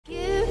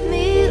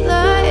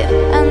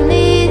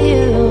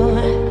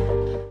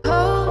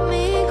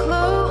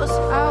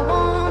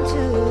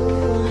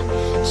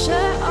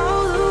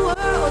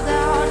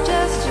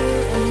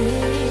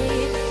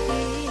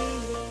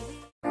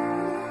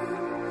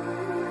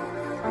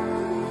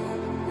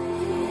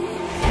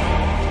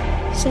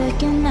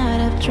second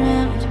night I've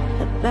dreamt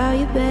about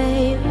you,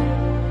 babe.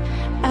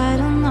 I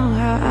don't know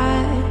how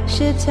I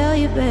should tell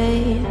you,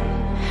 babe,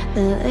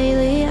 that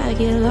lately I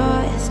get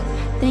lost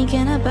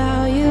thinking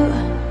about you.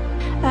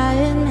 I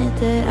admit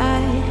that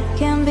I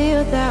can't be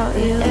without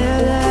you. The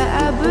air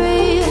that I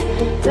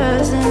breathe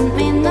doesn't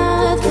mean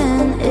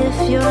nothing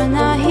if you're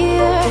not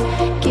here,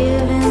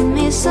 giving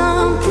me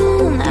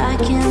something I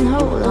can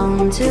hold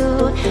on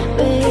to.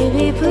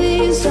 Baby,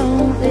 please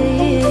don't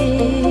leave.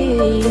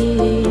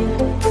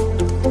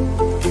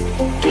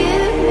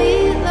 Give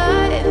me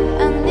life,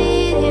 I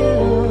need you.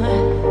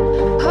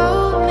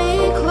 Hold me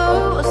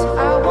close,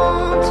 I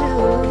want to.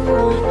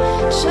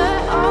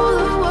 Shut all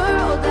the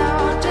world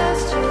down,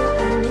 just you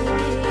and me.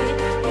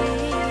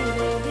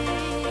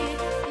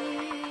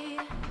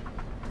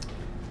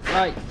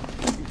 Right.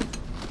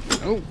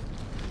 Oh.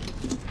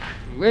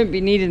 Won't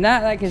be needing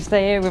that. That can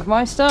stay here with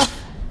my stuff.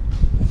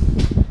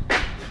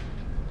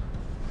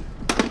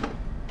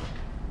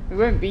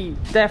 We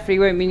definitely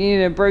won't be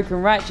needing a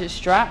broken ratchet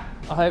strap.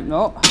 I hope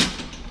not.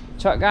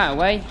 Chuck that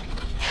away.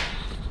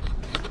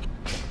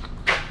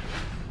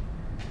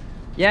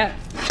 Yeah.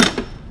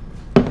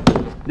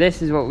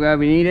 This is what we'll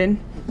be needing.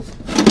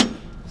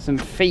 Some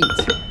feet.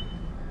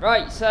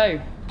 Right, so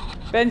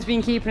Ben's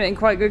been keeping it in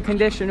quite good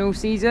condition all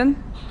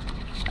season.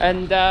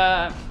 And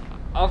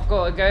I've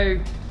got to go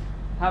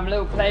have a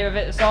little play with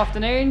it this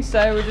afternoon,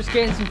 so we're just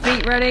getting some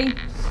feet ready.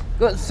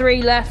 Got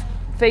 3 left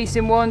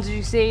facing ones, as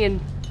you see,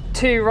 and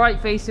 2 right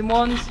facing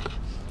ones.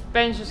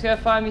 Ben's just gonna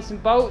find me some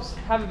bolts,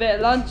 have a bit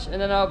of lunch, and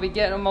then I'll be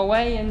getting on my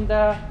way, and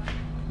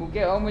we'll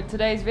get on with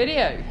today's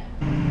video.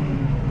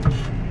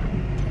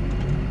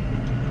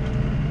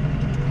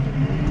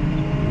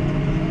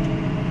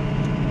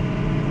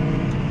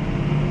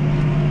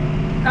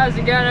 How's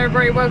it going,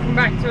 everybody? Welcome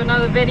back to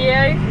another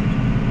video.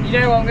 You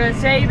know what I'm going to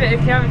say, but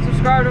if you haven't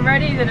subscribed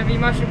already, then it'd be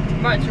much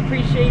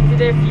appreciated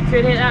if you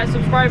could hit that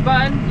subscribe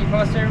button. You can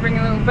also ring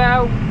a little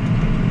bell.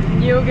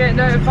 You'll get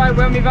notified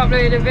when we've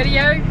uploaded a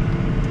video.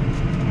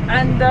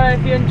 And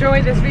if you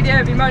enjoyed this video,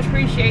 it'd be much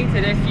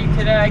appreciated if you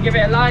could give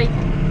it a like.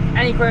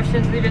 Any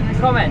questions, leave it in the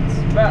comments.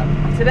 But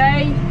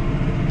today,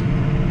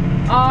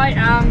 I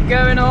am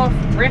going off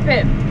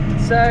ripping.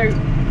 So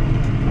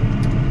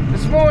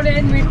this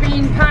morning we've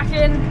been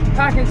packing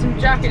some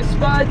jacket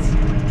spuds.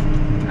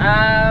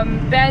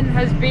 Ben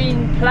has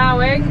been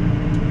ploughing,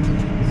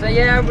 so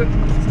yeah, we're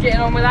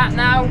getting on with that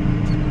now,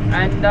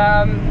 and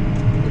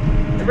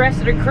the rest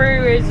of the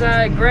crew is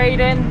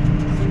grading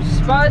some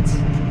spuds,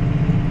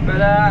 but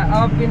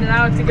I've been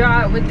allowed to go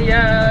out with the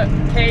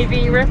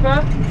KV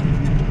ripper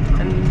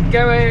and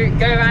go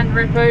and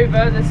rip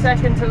over the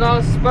second to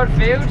last spud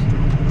field,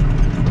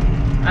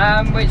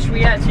 which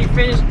we actually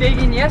finished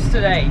digging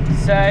yesterday.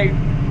 So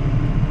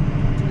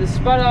the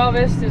spud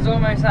harvest is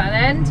almost at an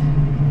end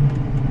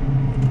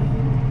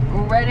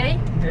already.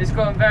 It's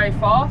gone very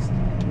fast,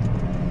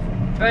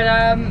 but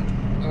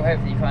well,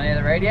 hopefully you can't hear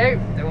the radio,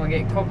 don't want to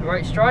get a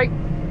copyright strike.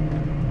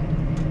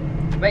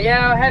 But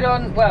yeah, I'll head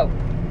on. Well,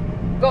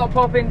 got to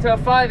pop into a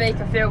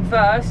 5-acre field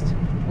first,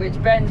 which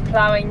Ben's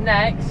ploughing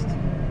next,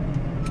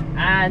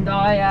 and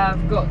I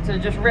have got to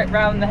just rip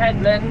round the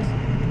headland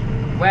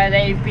where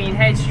they've been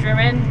hedge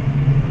trimming,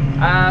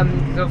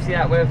 because obviously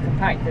that would have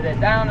compacted it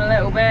down a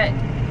little bit.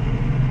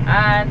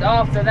 And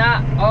after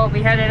that, I'll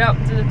be headed up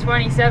to the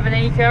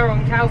 27-acre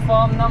on cow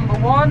farm number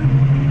 1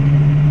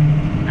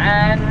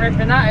 and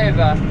ripping that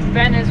over.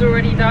 Ben has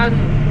already done,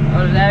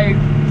 I don't know,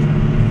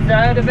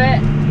 1/3 of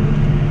it,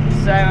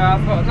 so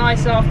I've got a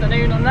nice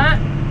afternoon on that,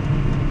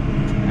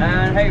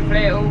 and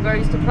hopefully it all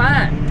goes to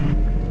plan.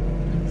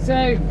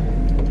 So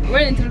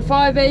went into the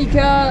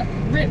 5-acre,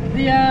 ripped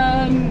the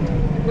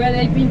where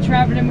they've been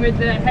travelling with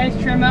the hedge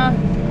trimmer.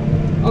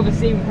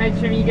 Obviously with hedge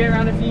trim you go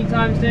around a few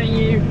times, don't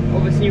you?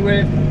 Obviously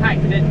we've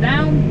compacted it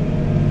down.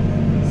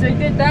 So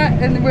did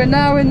that, and we're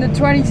now in the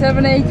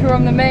 27-acre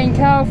on the main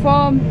cow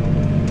farm.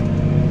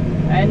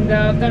 And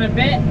I've done a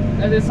bit.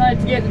 I decided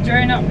to get the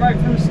drone up right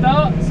from the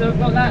start, so I've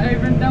got that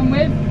over and done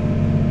with.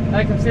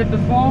 Like I've said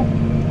before,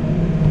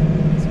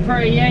 it's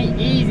pretty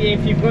easy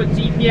if you've got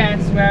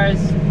GPS,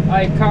 whereas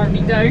I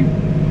currently don't.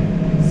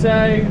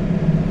 So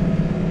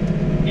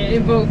it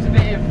involves a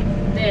bit of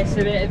this,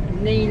 a bit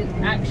of knee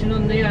action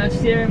on the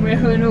steering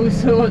wheel and all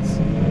sorts,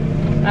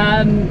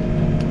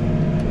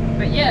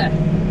 but yeah,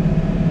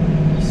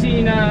 you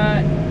soon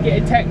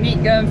get a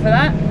technique going for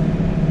that.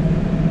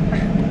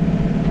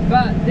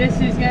 But this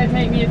is going to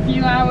take me a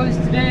few hours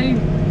to do,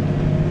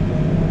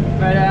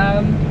 but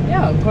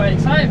yeah, I'm quite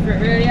excited for it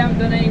really. I haven't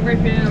done any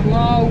ripping in a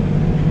while,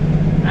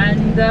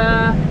 and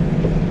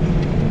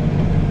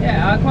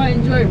yeah, I quite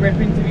enjoy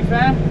ripping, to be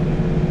fair.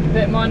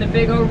 Don't mind a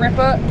big old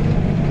ripper,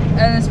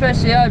 and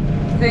especially I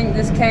think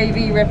this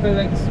KV ripper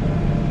looks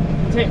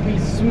particularly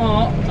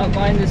smart up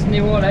behind this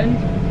New Holland.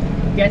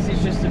 I guess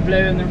it's just the blue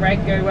and the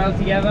red go well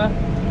together.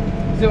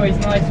 It's always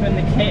nice when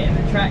the kit and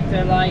the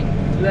tractor like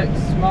looks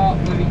smart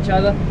with each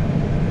other,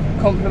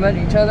 complement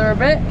each other a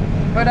bit.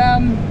 But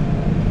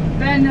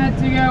Ben had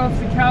to go off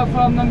to cow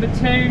farm number 2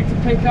 to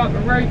pick up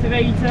a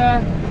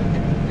rotavator,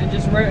 and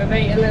just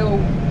rotivate a little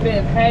bit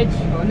of hedge,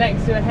 or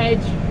next to a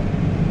hedge,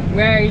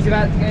 where he's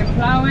about to go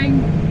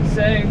ploughing.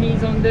 So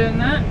he's on doing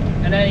that,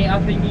 and then I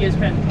think he has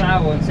spent the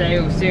plough on, so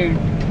he'll soon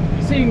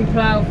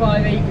plough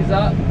 5 acres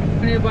up.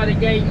 Here by the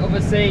gate,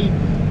 obviously,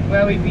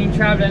 where we've been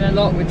travelling a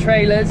lot with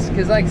trailers,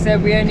 because like I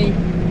said, we only,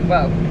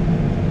 well,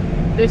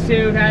 this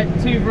field had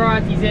 2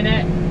 varieties in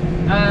it,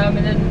 and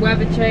then the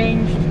weather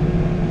changed,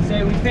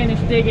 so we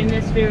finished digging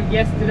this field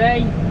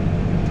yesterday,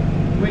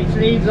 which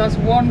leaves us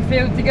 1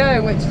 field to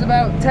go, which is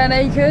about 10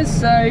 acres.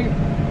 So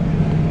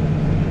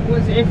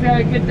if we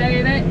had a good day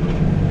in it,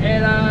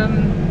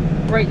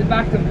 it'll break the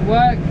back of the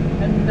work,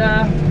 and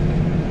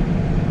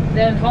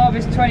then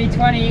harvest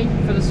 2020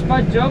 for the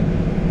spud job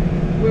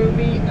will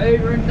be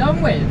over and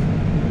done with.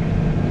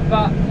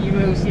 But you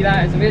will see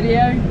that as a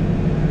video.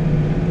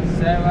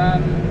 So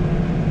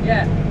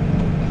yeah,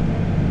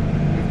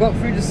 we've got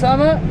through the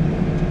summer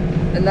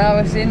and now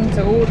it's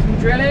into autumn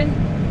drilling.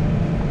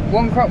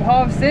 1 crop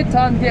harvested,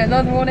 time to get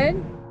another one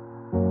in.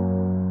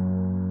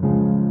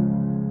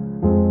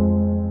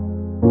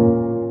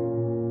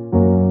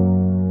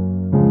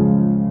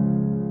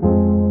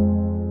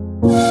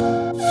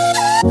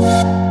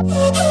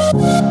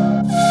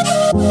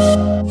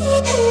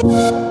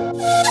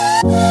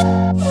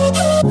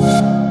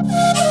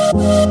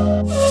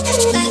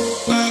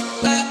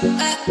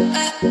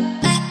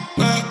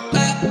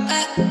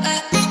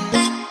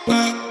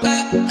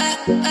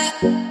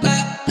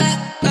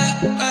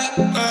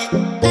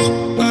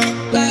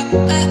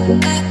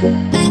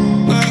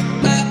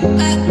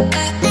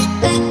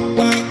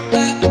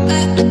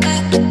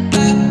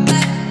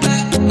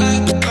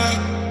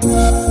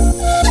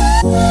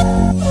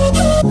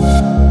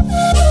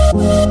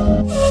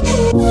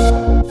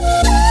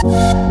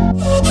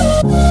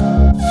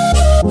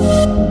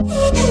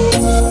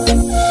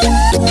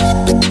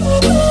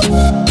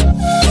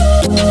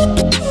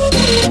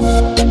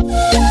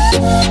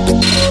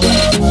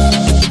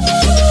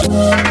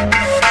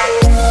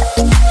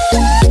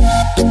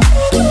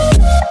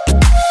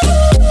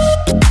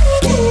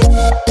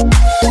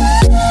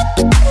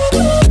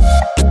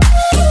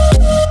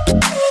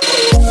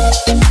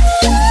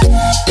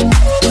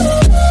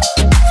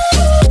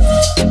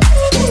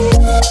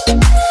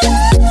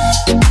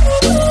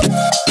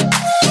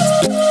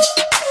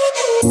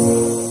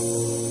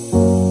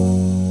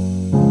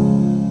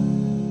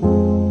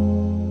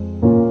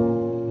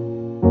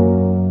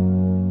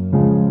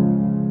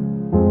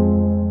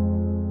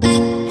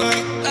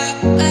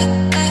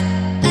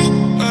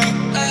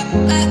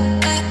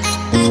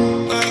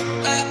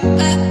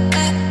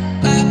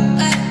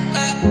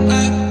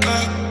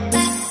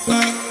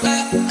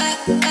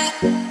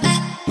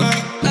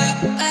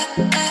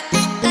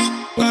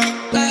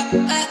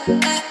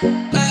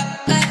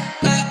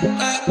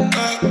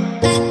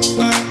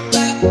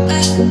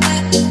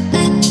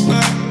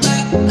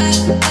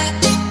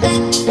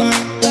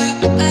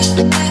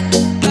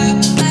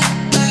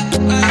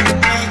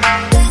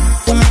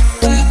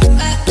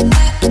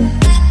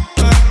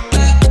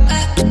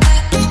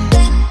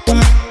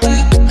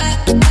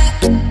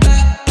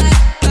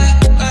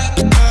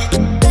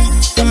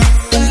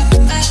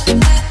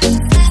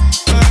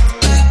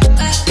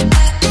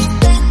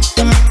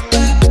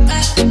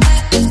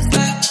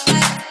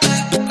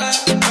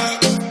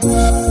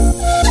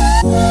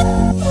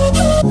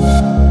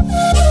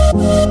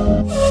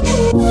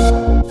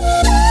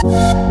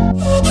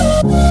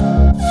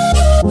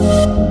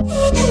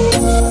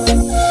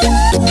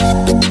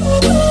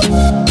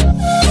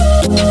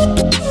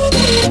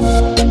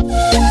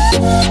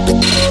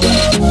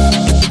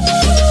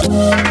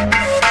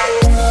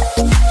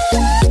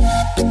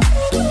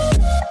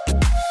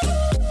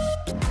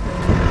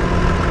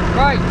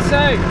 Right, so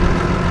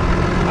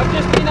I've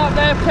just been up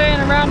there playing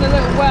around a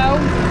little well.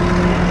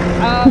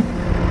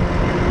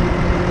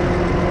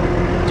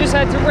 Just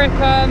had to rip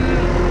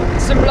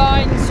some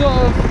lines sort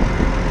of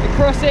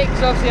across it,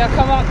 because obviously I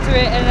come up to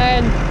it and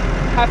then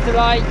have to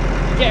like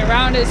get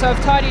around it. So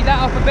I've tidied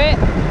that up a bit,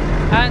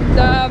 and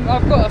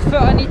I've got a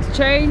foot I need to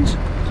change,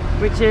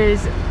 which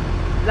is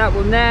that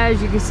one there.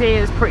 As you can see,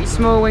 it's pretty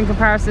small in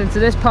comparison to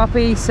this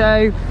puppy,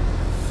 so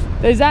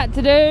there's that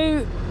to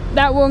do.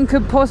 That one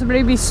could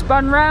possibly be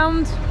spun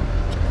round,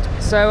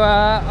 so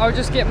I'll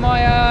just get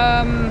my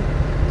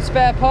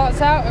spare parts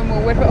out and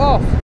we'll whip it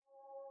off.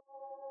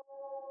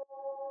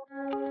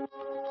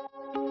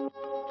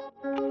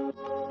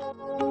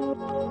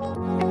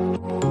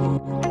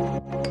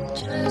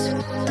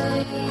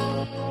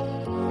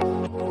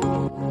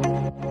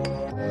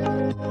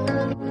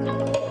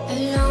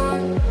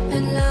 Alone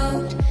and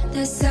loud,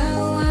 that's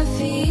how I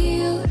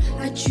feel.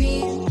 I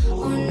dream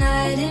all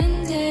night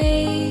and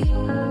day.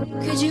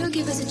 Could you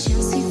give us a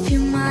chance if you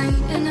mind?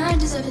 And I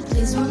deserve it,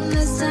 please, one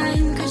last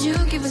time. Could you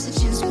give us a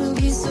chance? We'll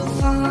be so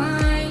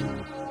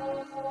fine.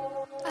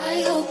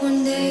 I hope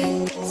one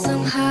day,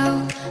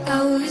 somehow, I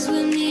always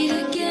will meet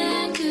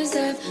again. Cause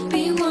I've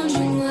been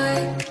wondering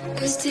why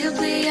we still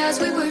play as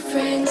we were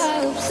friends. I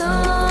hope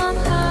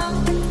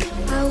somehow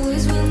I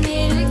always will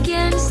meet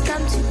again. It's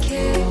time to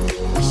care.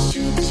 We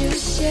should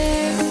just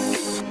share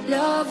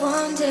love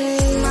one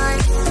day.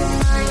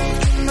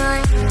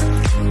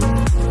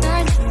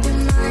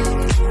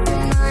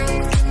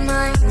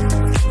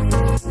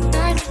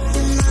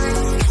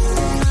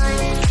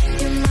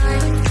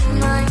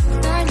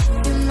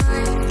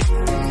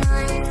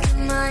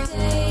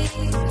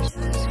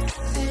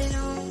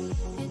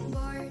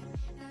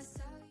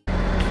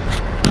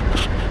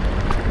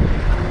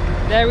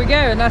 there we go,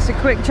 and that's a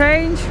quick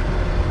change.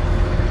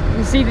 You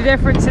can see the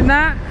difference in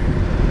that.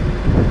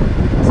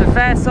 It's a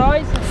fair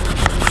size.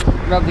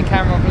 Rub the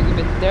camera off, looks a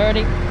bit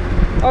dirty.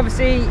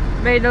 Obviously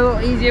made it a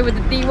lot easier with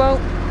the DeWalt.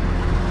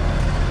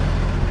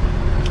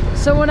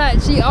 Someone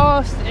actually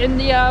asked in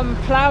the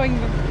ploughing,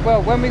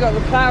 well, when we got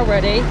the plough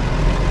ready,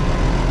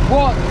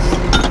 what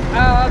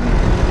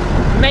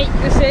make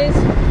this is.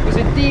 It was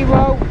a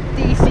DeWalt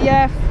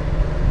DCF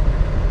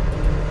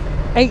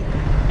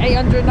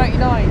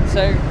 899.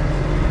 So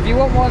if you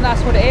want one,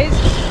 that's what it is.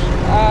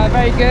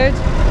 Very good.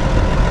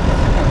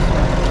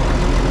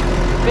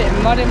 Bit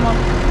of mud in my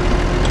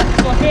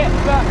socket,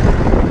 but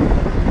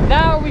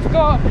now we've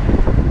got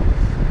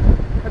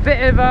a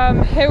bit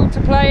of hill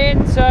to play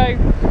in, so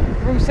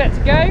we're all set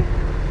to go,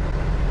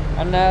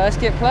 and let's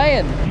get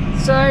playing.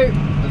 So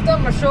I've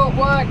done my short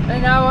work,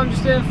 and now I'm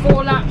just doing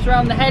 4 laps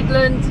around the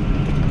headland.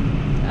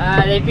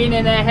 They've been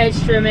in their hedge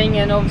trimming,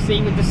 and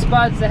obviously with the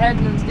spuds the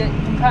headlands get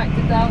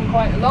compacted down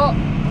quite a lot,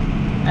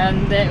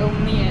 and it'll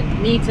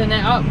neaten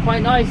it up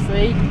quite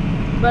nicely.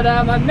 But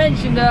I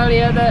mentioned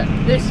earlier that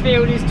this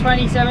field is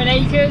 27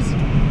 acres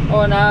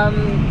on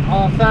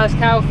our first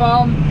cow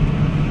farm.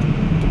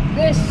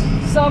 This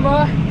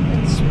summer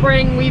and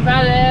spring we've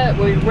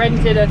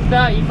rented a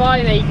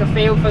 35 acre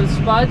field for the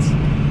spuds,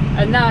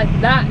 and now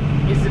that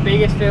is the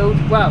biggest field.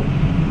 Well,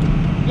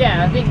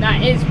 yeah, I think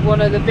that is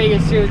one of the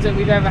biggest fields that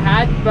we've ever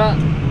had. But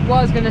what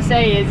I was going to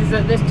say is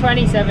that this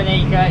 27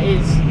 acre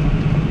is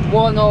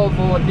one of,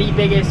 or the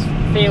biggest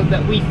field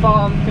that we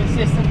farm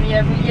consistently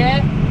every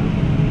year.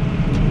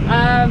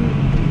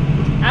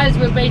 As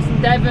we're based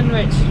in Devon,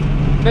 which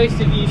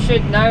most of you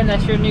should know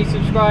unless you're a new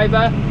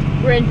subscriber,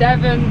 we're in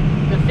Devon.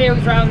 The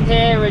fields around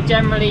here are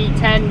generally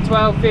 10,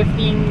 12,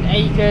 15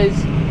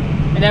 acres,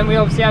 and then we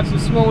obviously have some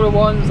smaller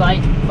ones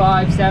like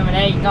 5, 7,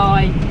 8,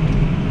 9.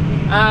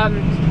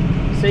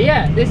 So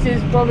yeah, this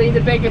is probably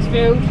the biggest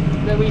field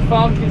that we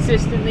farm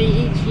consistently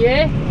each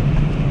year.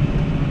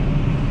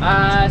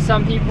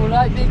 Some people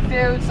like big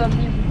fields, some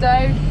people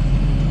don't.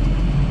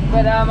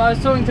 But I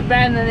was talking to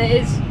Ben, and it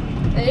is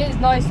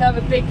nice to have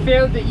a big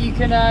field that you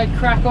can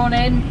crack on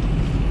in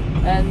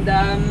and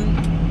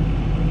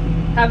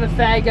have a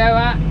fair go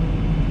at.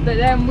 But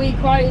then we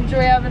quite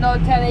enjoy having our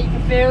 10 acre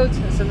fields.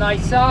 It's a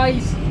nice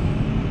size.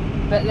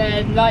 But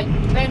then, like,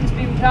 Ben's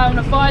been ploughing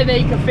a 5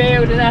 acre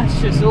field, and that's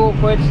just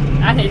awkward,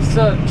 and it's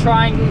sort of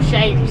triangle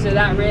shaped, so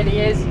that really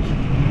is a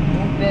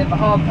bit of a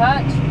hard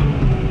patch.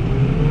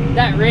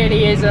 That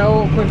really is an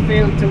awkward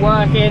field to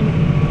work in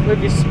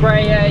with your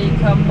sprayer, your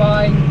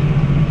combine,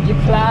 your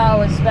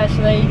plough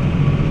especially.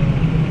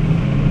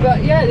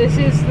 But yeah, this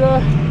is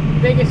the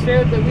biggest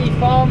field that we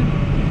farm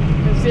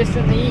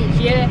consistently each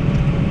year.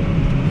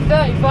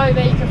 35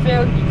 acre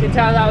field, you can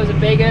tell that was a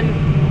big one.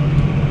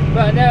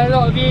 But I know a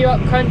lot of you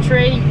up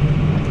country,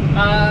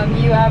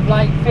 you have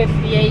like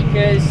 50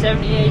 acres,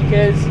 70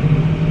 acres.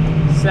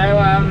 So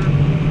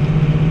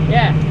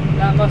yeah,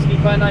 that must be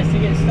quite nice to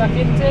get stuck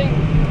into.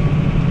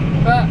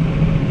 But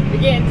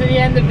we're getting to the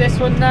end of this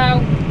one now,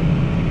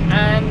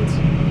 and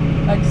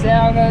like I said,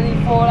 I'm going to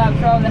do 4 laps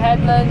around the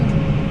headland.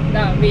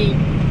 That'll be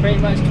pretty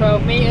much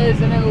 12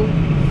 meters, and it'll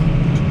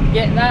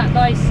get that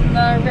nice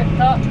and ripped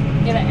up,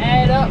 get it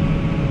aired up.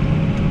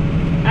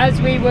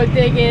 As we were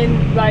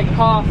digging like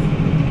half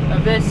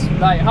of this,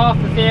 like half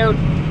the field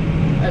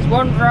as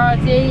one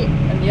variety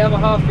and the other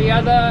half the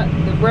other,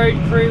 the road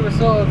crew were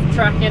sort of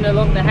tracking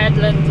along the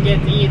headland to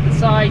get to either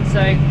side,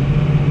 so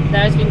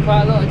there's been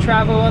quite a lot of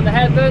travel on the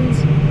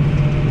headlands.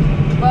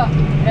 But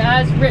it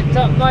has ripped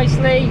up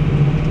nicely,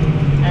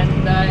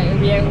 and it'll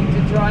be able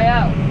to dry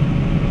out,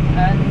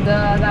 and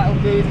that'll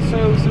do the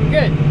soil some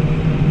good.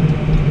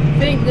 I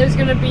think there's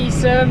going to be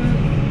some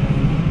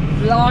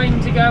lime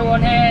to go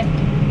on here,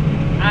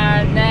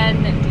 and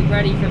then we're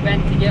ready for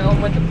Ben to get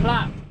on with the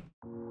plough.